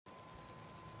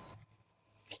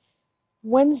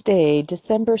Wednesday,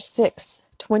 December 6th,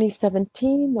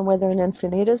 2017. The weather in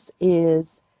Encinitas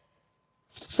is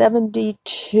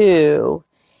 72.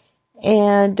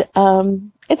 And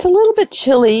it's a little bit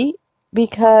chilly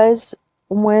because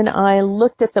when I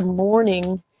looked at the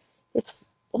morning, it's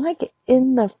like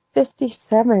in the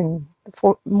 57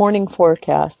 morning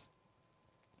forecast.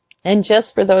 And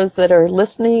just for those that are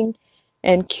listening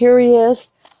and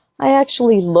curious, I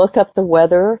actually look up the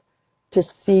weather to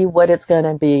see what it's going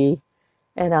to be.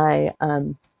 And I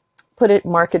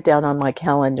mark it down on my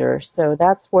calendar. So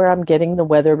that's where I'm getting the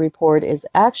weather report is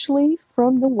actually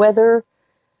from the weather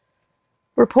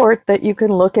report that you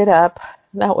can look it up.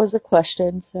 That was a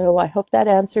question, so I hope that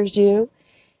answers you.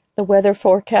 The weather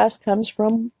forecast comes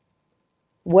from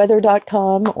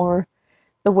weather.com or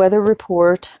the weather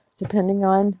report, depending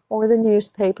on, or the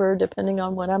newspaper, depending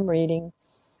on what I'm reading.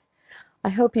 I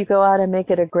hope you go out and make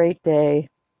it a great day.